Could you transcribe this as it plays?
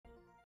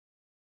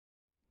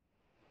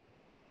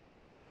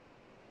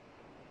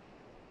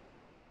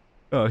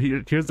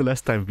Here's the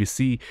last time we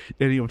see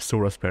any of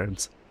Sora's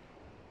parents.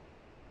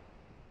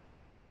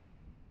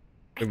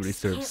 I Memory just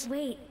serves. can't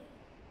wait.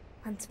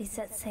 Once we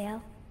set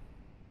sail,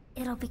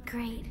 it'll be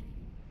great.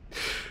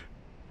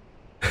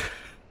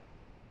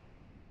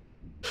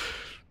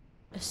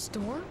 A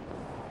storm?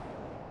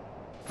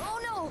 Oh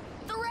no!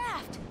 The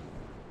raft!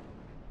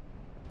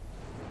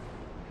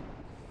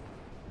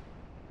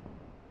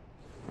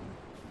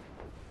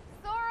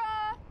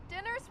 Sora!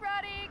 Dinner's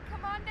ready!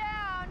 Come on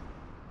down!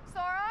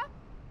 Sora?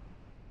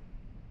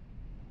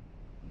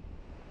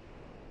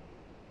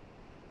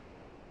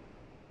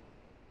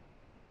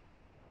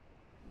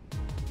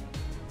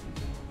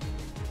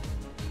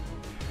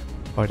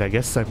 Alright, I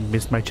guess I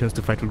missed my chance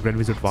to fight with Grand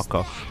Wizard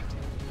Waka.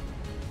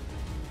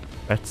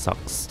 That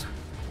sucks.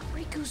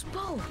 Riku's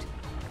boat!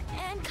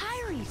 And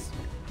Kairi's!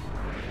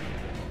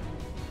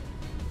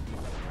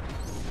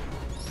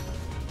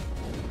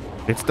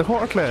 It's the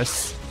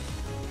Heartless!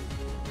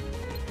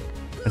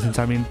 And since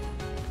I'm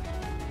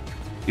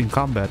in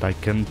combat, I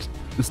can't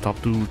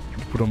stop to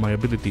put on my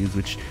abilities,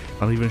 which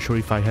I'm not even sure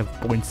if I have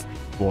points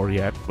for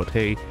yet, but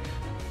hey,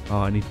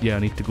 I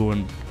need to go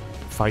and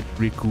fight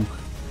Riku.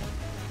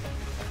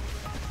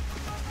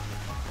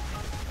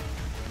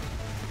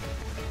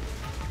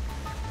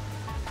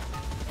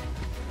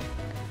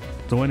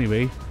 So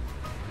anyway,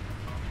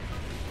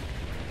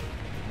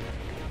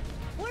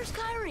 Where's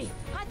Kairi?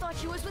 I thought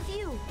she was with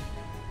you.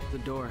 The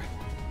door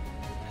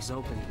is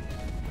open.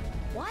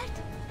 What?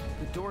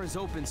 The door is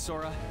open,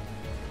 Sora.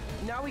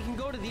 Now we can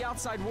go to the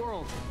outside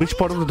world. which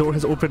part of the door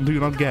has opened do you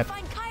not get?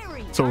 Find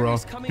Kairi! Sora,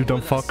 Kairi's coming you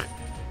dumb with us. fuck.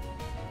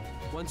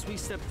 Once we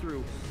step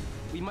through,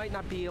 we might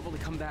not be able to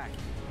come back.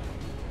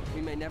 We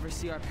may never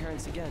see our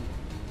parents again.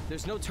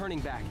 There's no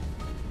turning back.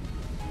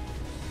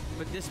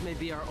 But this may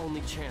be our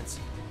only chance.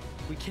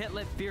 We can't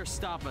let fear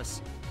stop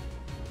us.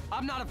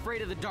 I'm not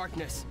afraid of the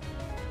darkness.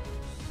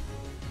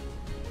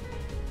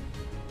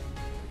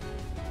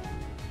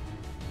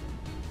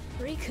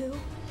 Riku?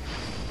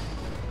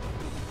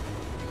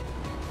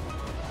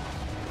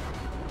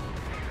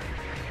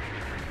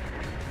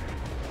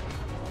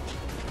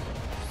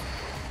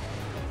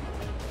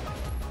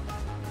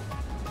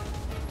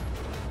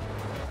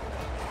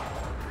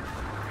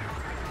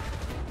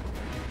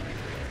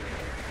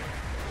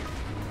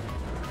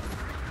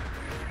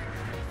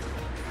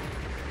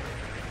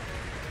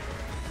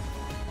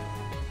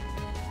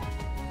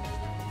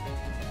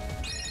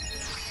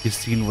 This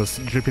scene was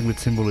dripping with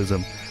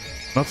symbolism.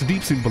 Not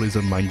deep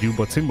symbolism, mind you,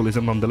 but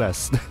symbolism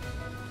nonetheless.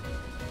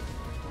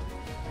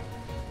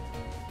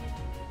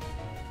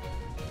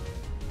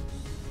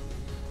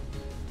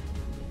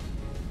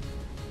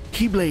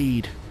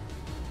 Keyblade!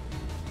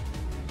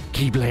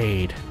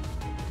 Keyblade!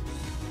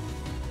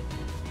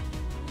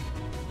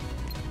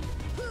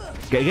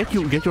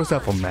 Get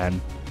yourself a man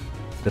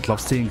that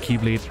loves saying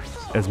Keyblade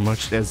as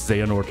much as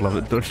Xehanort loves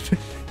it.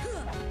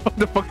 What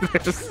the fuck did I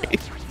just say?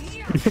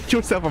 Get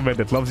yourself a man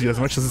that loves you as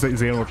much as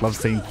Xehanort loves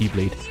saying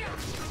Keyblade.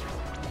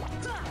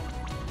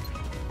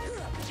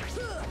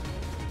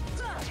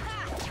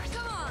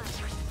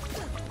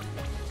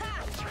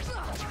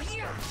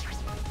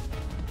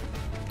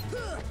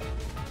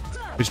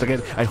 Which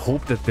again, I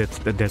hope that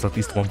there's at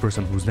least one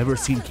person who's never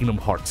seen Kingdom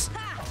Hearts,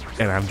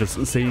 and I'm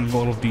just saying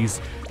all of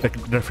these like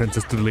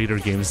references to the later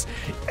games,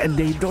 and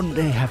they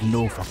have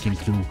no fucking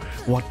clue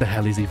what the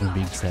hell is even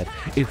being said.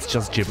 It's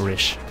just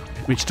gibberish.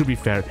 Which, to be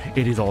fair,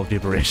 it is all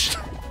gibberish.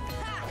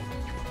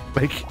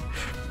 Like,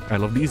 I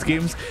love these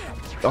games.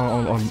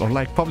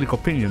 Unlike public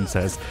opinion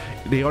says,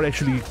 they are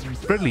actually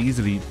fairly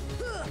easily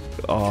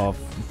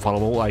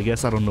followable. I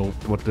guess I don't know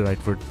what the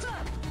right word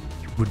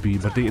would be,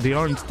 but they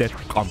aren't that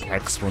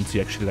complex once you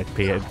actually like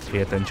pay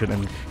attention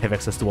and have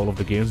access to all of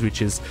the games,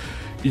 which is,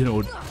 you know,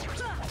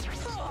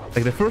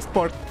 like the first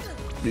part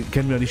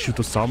can be an issue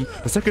to some.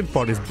 The second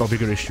part is a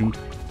bigger issue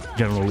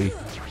generally,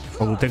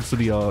 although thanks to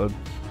the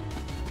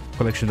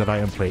collection that I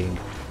am playing,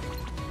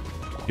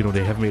 you know,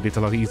 they have made it a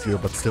lot easier,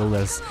 but still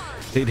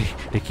they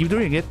keep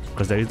doing it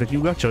because there is the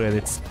new gacha, and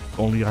it's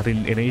only out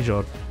in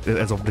Asia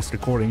as of this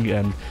recording,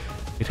 and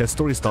it has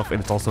story stuff,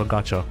 and it's also a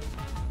gacha.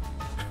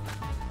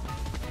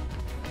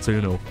 So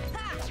you know.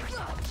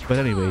 But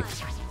anyway,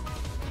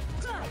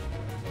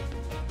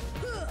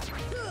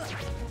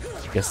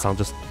 guess I'll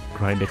just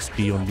grind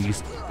XP on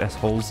these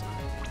assholes.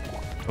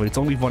 I mean, it's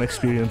only one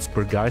experience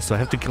per guy, so I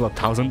have to kill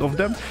 1,000 of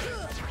them,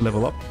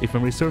 level up if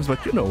memory serves,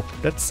 but you know,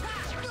 that's...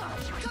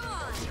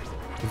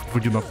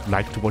 Would you not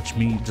like to watch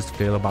me just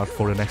fail about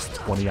for the next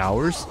 20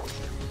 hours?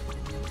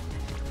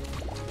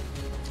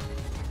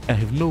 I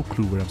have no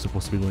clue where I'm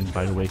supposed to be going,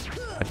 by the way.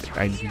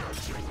 I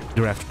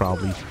the raft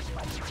probably.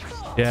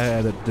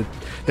 Yeah,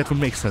 that would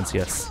make sense,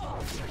 yes.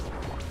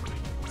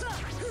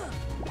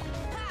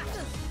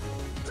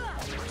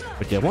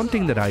 But yeah, one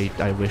thing that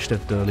I wish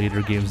that the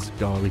later games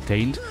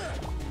retained,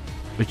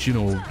 which, you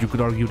know, you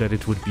could argue that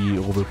it would be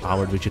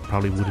overpowered, which it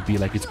probably would be.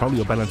 Like, it's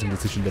probably a balancing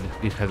decision that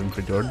it hasn't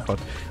returned, but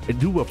I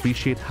do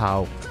appreciate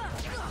how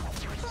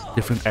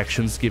different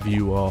actions give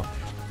you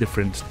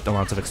different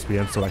amounts of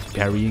experience. So like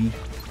parrying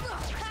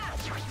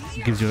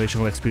gives you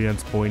additional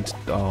experience points.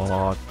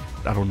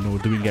 I don't know,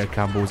 doing air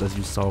combos, as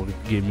you saw,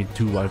 it gave me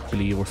 2, I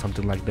believe, or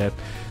something like that.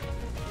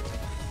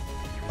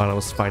 While I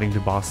was fighting the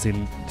boss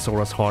in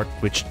Sora's Heart,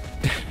 which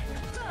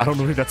I don't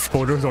know if that's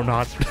spoilers or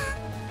not.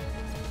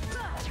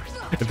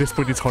 At this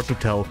point, it's hard to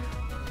tell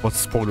what's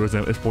spoilers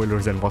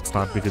and what's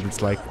not, because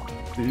it's like,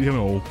 you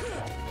know,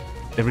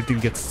 everything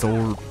gets so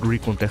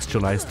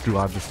recontextualized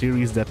throughout the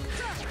series that,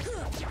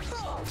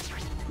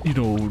 you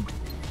know,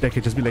 they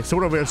could just be like,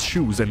 Sora wears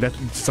shoes, and that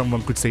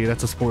someone could say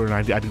that's a spoiler,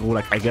 and I'd go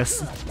like, I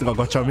guess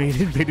Gacha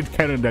made it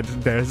canon that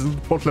there's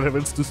plot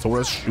relevance to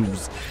Sora's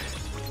shoes.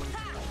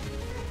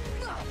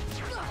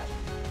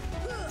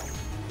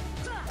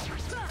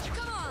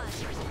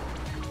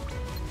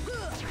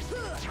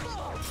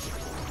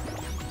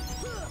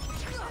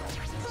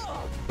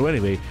 So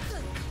anyway,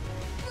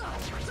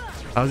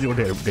 how's your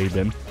day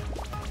been?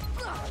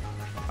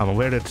 I'm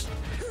aware that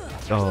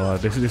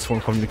this form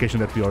of communication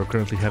that we are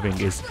currently having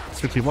is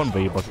strictly one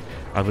way, but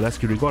I will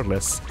ask you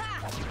regardless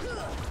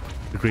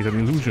to create an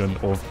illusion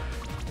of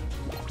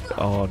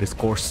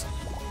discourse.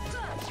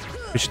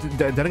 Which,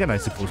 then again, I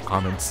suppose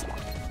comments.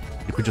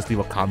 You could just leave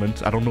a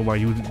comment. I don't know why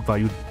you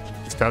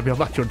just tell me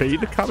about your day in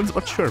the comments,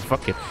 but sure,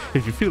 fuck it.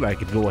 If you feel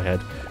like it, go ahead.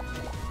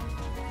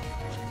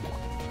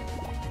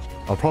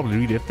 I'll probably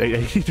read it.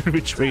 Either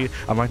which way,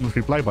 I might not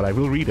reply, but I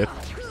will read it.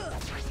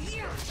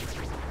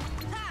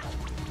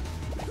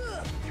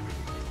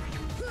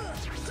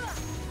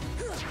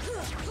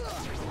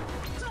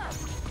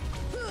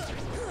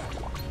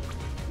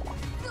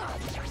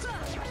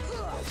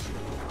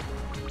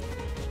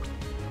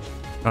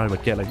 Alright,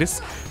 but yeah, like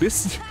this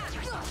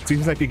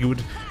seems like a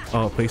good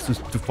place to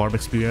farm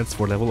experience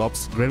for level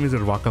ups. Grand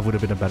Wizard Waka would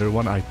have been a better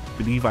one. I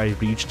believe I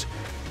reached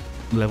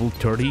level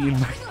 30 in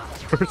my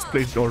first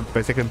place, or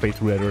my second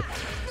playthrough rather,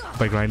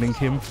 by grinding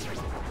him.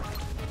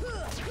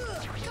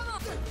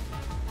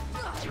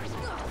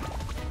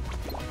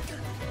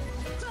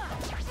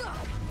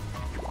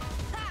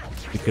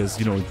 Because,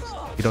 you know,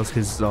 he does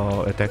his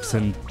attacks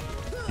and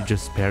you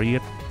just parry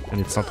it,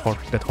 and it's not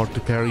that hard to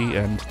parry,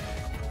 and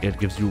it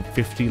gives you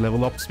 50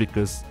 level ups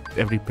because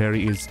every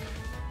parry is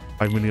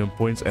 5 million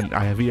points, and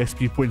I have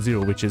EXP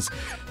 0.0, which is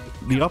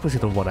the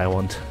opposite of what I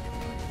want.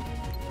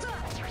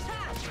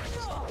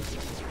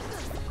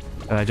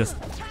 And I just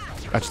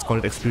call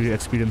it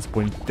experience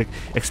points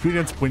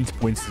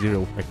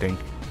 0, I think,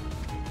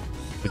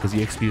 because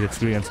EXP is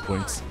experience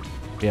points.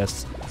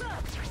 Yes.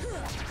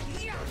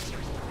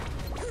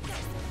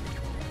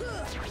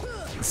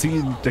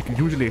 See, like,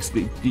 usually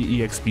the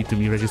EXP to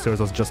me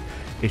registers as just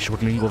a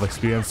shortening of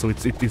experience, so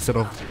it's instead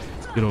of,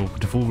 you know,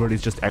 the full word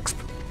is just exp.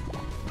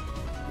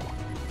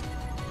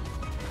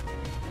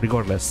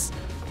 Regardless,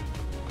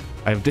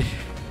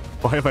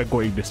 why am I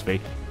going this way?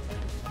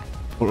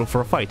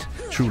 For a fight,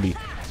 truly.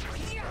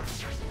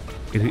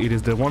 It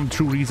is the one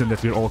true reason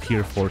that we're all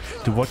here for,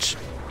 to watch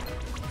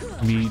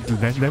me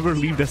never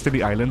leave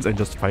Destiny Islands and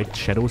just fight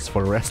shadows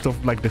for the rest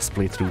of, like, this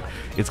playthrough.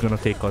 It's gonna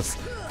take us...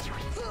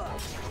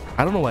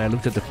 I don't know why I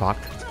looked at the clock.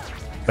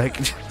 Like,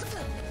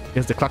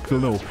 yes, the clock will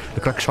know.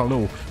 The clock shall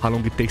know how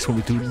long it takes for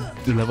me to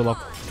level up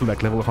to,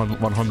 like, level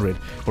 100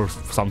 or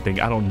something.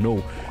 I don't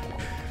know.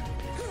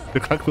 The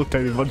clock will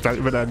tell me one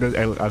time when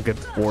I'll get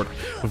bored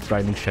of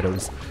grinding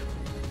shadows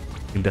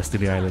in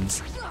Destiny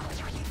Islands.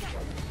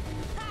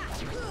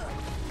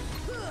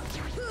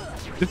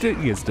 The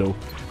thing is, though,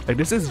 like,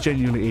 this is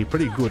genuinely a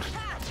pretty good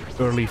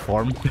early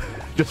farm,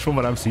 just from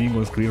what I'm seeing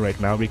on screen right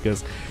now,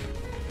 because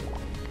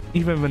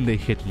even when they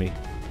hit me,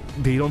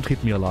 they don't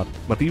hit me a lot,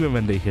 but even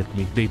when they hit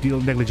me, they deal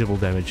negligible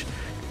damage,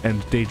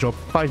 and they drop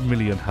 5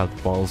 million health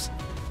balls.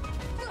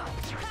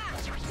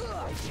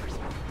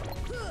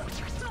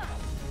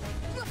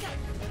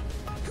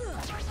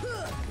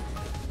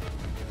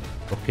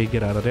 Okay,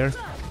 get out of there.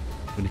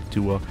 We need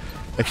to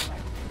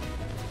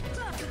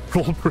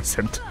roll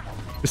percent.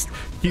 Just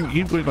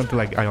keep going until,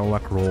 like, I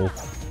unlock roll.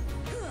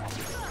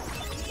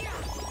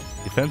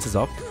 Defense is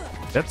up.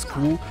 That's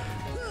cool.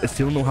 I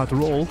still know how to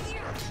roll.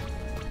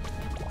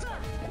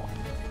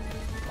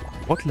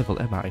 What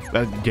level am I?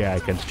 Yeah, I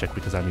can check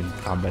because I'm in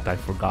combat. I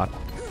forgot.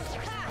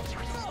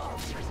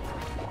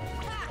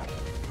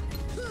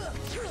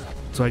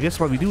 So I guess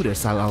while we do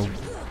this, I'll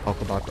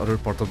talk about other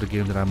parts of the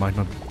game that I might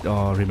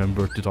not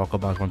remember to talk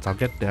about once I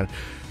get there.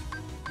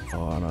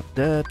 Not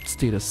that.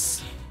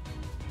 Status.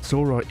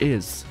 Sora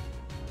is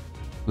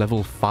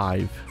level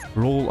 5.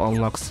 Roll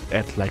unlocks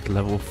at, like,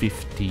 level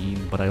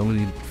 15, but I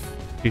only need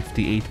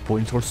 58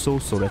 points or so,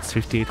 so that's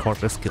 58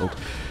 Heartless killed.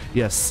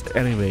 Yes,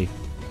 anyway.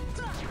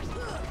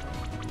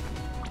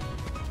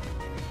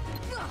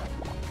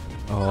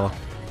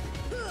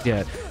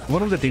 Yeah,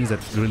 one of the things that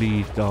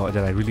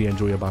I really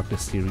enjoy about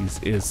this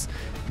series is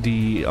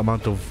the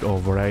amount of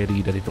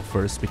variety that it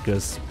offers,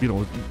 because, you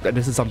know,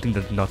 this is something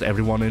that not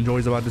everyone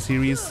enjoys about the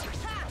series.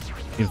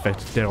 In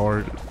fact, there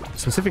are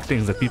specific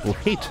things that people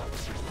hate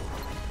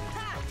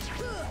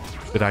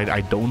that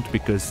I don't,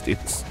 because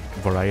it's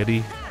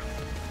variety.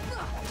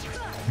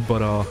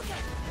 But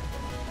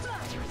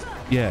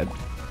yeah,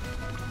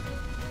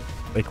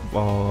 like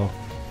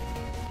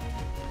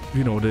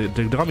you know,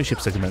 the gummy ship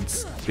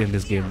segments in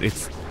this game.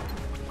 It's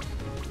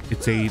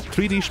a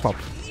 3D shmup.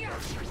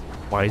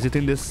 Why is it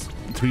in this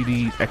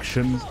 3D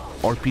action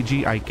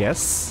RPG? I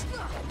guess.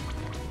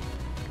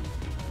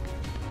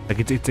 Like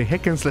it's a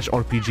hack and slash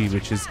RPG,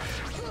 which is,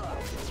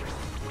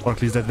 or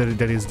at least that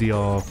is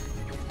the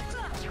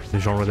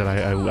genre that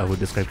I would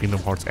describe Kingdom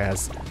Hearts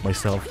as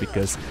myself,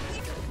 because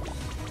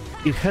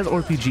it has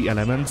RPG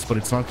elements, but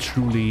it's not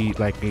truly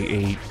like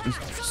a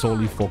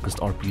solely focused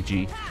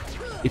RPG.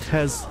 It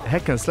has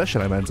hack and slash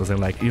elements, as in,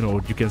 like, you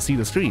know, you can see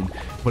the screen,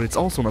 but it's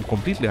also not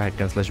completely hack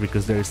and slash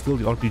because there is still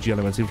the RPG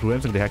elements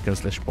influencing the hack and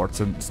slash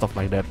parts and stuff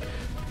like that.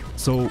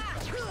 So,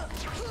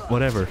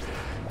 whatever.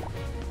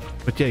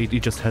 But yeah, it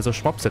just has a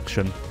shmup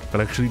section,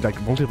 but actually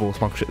like multiple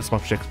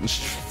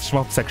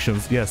shmup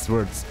sections, yes,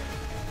 words.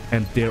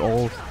 And they're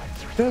all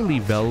fairly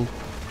well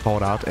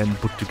thought out and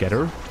put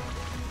together.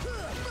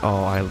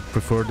 I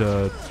prefer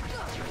the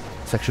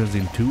sections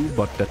in 2,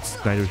 but that's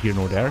neither here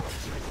nor there.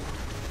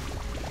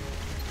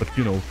 But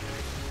you know,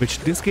 which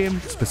this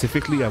game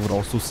specifically, I would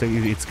also say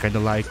it's kind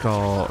of like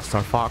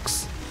Star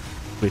Fox,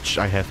 which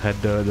I have had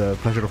the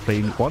pleasure of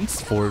playing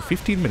once for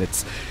 15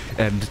 minutes.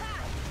 And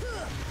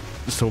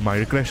so my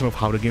recollection of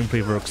how the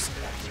gameplay works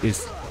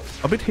is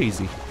a bit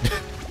hazy.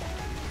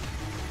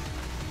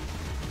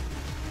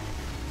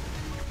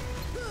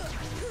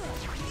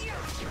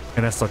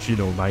 And as such, you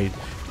know, my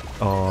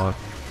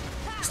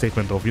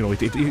statement of, you know,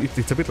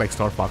 it's a bit like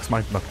Star Fox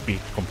might not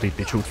be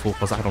completely truthful,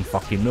 because I don't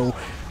fucking know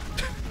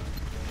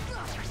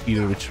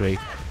either which way.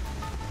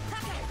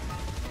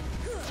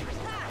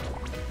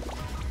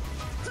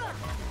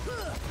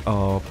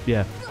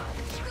 Yeah,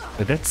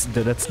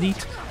 that's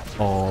neat.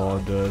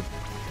 The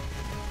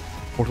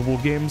portable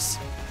games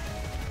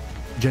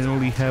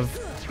generally have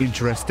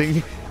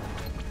interesting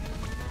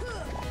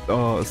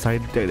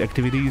side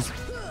activities.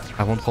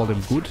 I won't call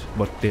them good,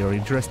 but they are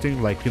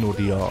interesting. Like, you know,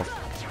 the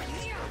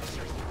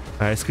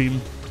ice cream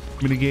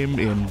minigame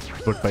in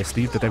Birth by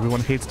Sleep that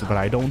everyone hates, but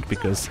I don't,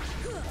 because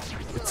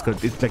it's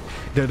good. It's like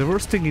the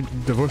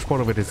worst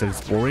part of it is that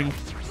it's boring,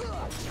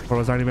 as far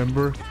as I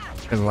remember,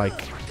 and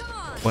like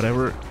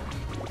whatever,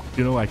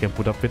 you know, I can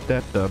put up with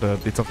that.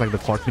 It's not like the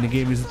cart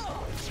minigame is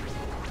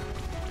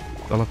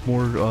a lot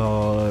more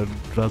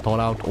well thought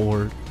out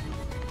or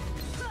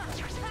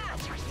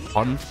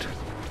fun.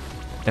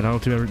 And I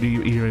don't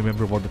even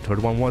remember what the third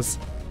one was.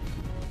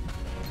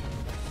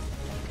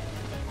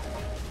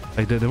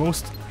 Like the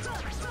most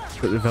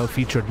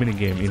well-featured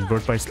minigame in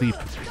Birth by Sleep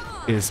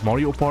is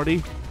Mario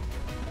Party,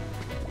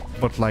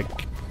 but like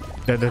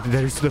that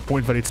is to the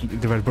point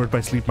where Birth by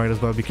Sleep might as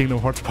well be Kingdom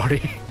Hearts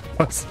Party.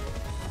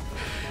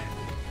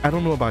 I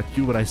don't know about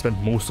you, but I spent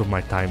most of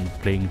my time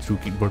playing through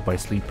Birth by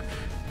Sleep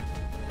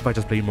by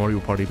just playing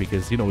Mario Party,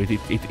 because, you know,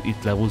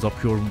 it levels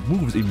up your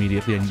moves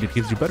immediately and it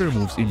gives you better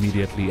moves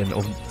immediately and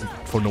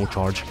for no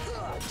charge.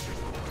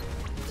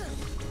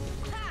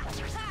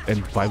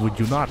 And why would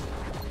you not?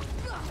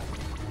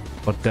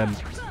 But then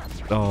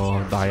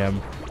I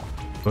am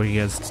going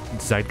against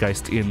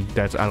Zeitgeist in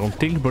that I don't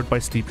think Birth by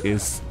Sleep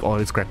is all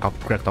it's cracked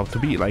out to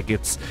be. Like,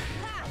 it's,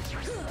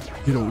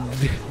 you know,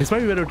 this might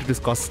be better to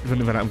discuss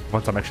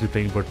once I'm actually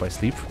playing Birth by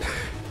Sleep,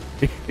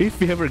 if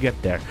we ever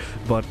get there.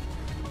 But,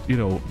 you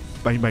know,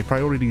 my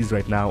priorities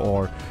right now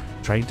are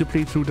trying to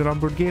play through the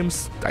numbered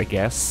games, I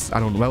guess. I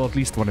don't know, well, at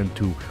least 1 and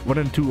 2. 1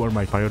 and 2 are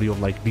my priority of,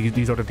 like,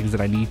 these are the things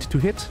that I need to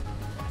hit.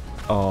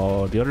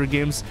 The other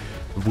games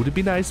would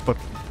be nice, but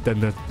then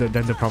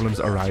the problems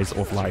arise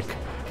of, like,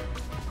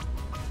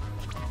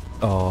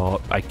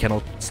 I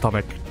cannot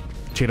stomach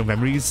Chain of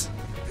Memories.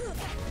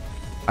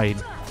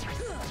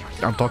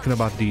 I'm talking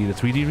about the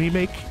 3D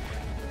remake.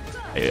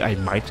 I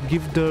might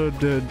give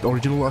the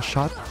original a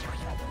shot,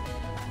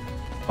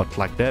 but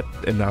like that.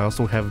 And I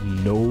also have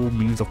no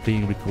means of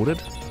playing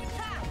recorded.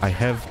 I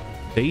have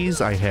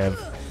Days, I have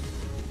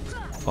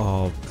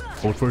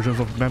both versions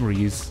of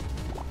Memories.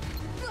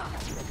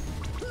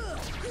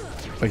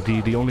 Like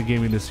the only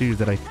game in the series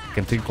that I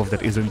can think of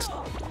that isn't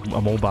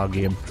a mobile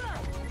game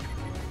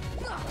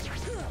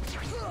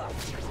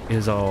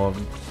is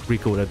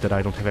Recoded that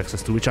I don't have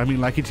access to, which, I mean,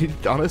 like,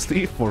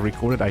 honestly, for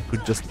Recoded I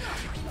could just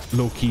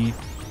low-key...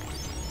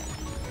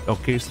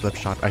 Okay,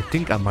 Slapshot. I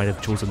think I might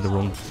have chosen the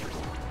wrong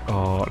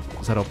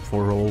setup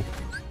for roll,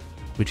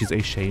 which is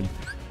a shame.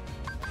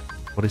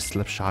 What is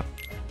Slapshot?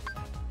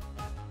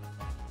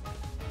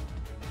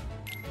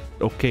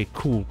 Okay,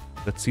 cool.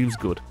 That seems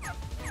good.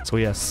 So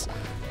yes,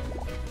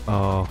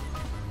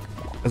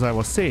 as I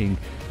was saying,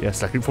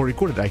 yes, like, for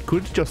Recorded I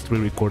could just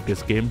re-record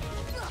this game.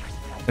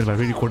 And by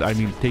re-record, I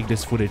mean take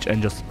this footage and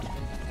just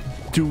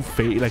do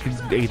like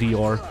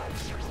ADR,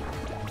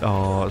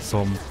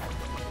 some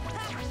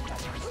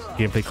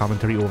gameplay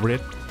commentary over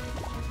it,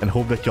 and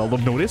hope that y'all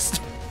don't notice.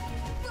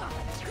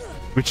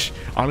 Which,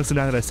 honestly,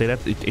 now that I say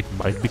that, it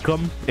might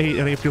become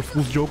an April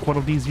Fool's joke one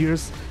of these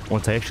years,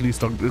 once I actually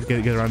start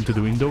get around to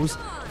doing those.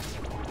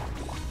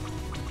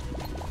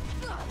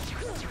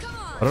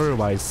 But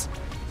otherwise,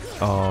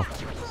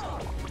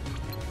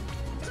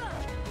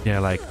 yeah,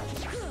 like,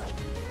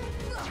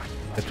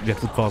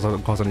 that would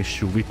cause an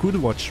issue. We could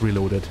watch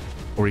Reloaded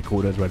or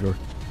recoded rather.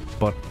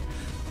 But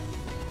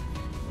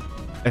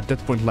at that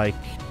point, like,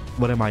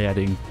 what am I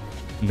adding?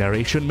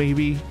 Narration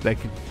maybe? Like,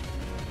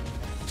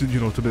 to, you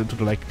know, to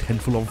the like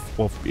handful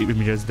of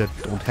images that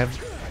don't have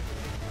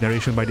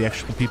narration by the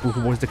actual people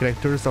who voice the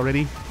characters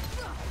already.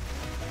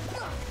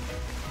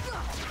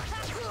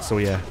 So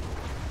yeah,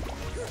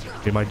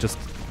 they might just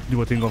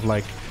do a thing of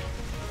like,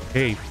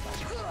 hey,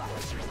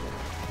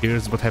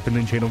 here's what happened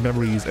in Chain of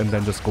Memories, and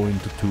then just go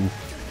into 2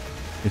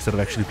 instead of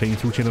actually playing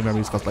through Chain of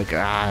Memories, because like,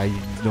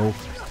 you know.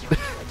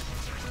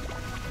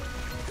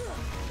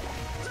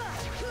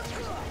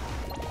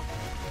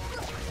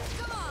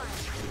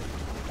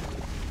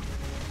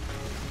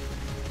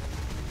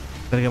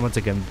 Then again, once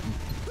again,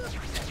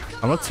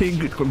 I'm not saying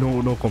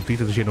no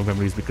completed the Chain of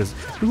Memories, because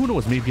who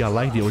knows, maybe I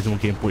like the original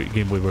Game Boy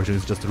version.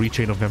 It's just the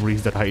Chain of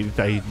Memories that I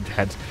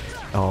had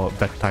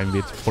that time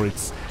with, for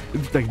its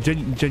like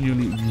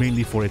genuinely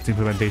mainly for its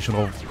implementation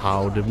of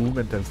how the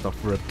movement and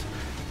stuff worked,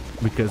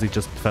 because it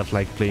just felt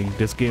like playing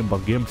this game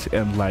but gimped,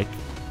 and like,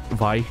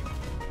 why?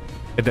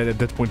 At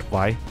that point,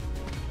 why?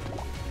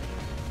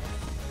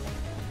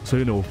 So,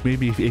 you know,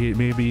 maybe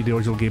the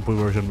original Game Boy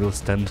version will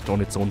stand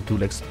on its own 2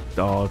 legs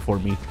for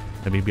me,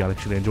 and maybe I'll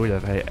actually enjoy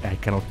that. I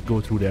cannot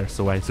go through there,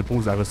 so I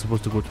suppose I was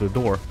supposed to go to the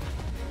door.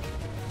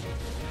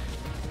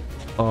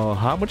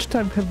 How much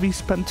time have we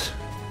spent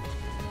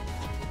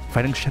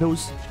fighting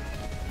shadows?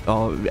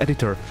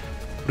 Editor,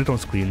 put it on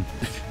screen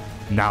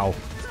now.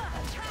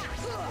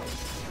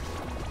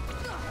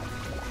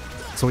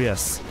 So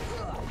yes.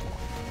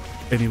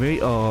 Anyway,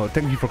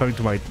 thank you for coming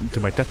to my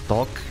TED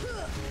talk.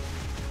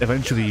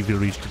 Eventually we'll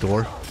reach the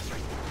door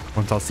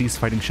once I'll cease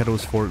fighting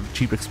shadows for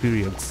cheap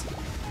experience.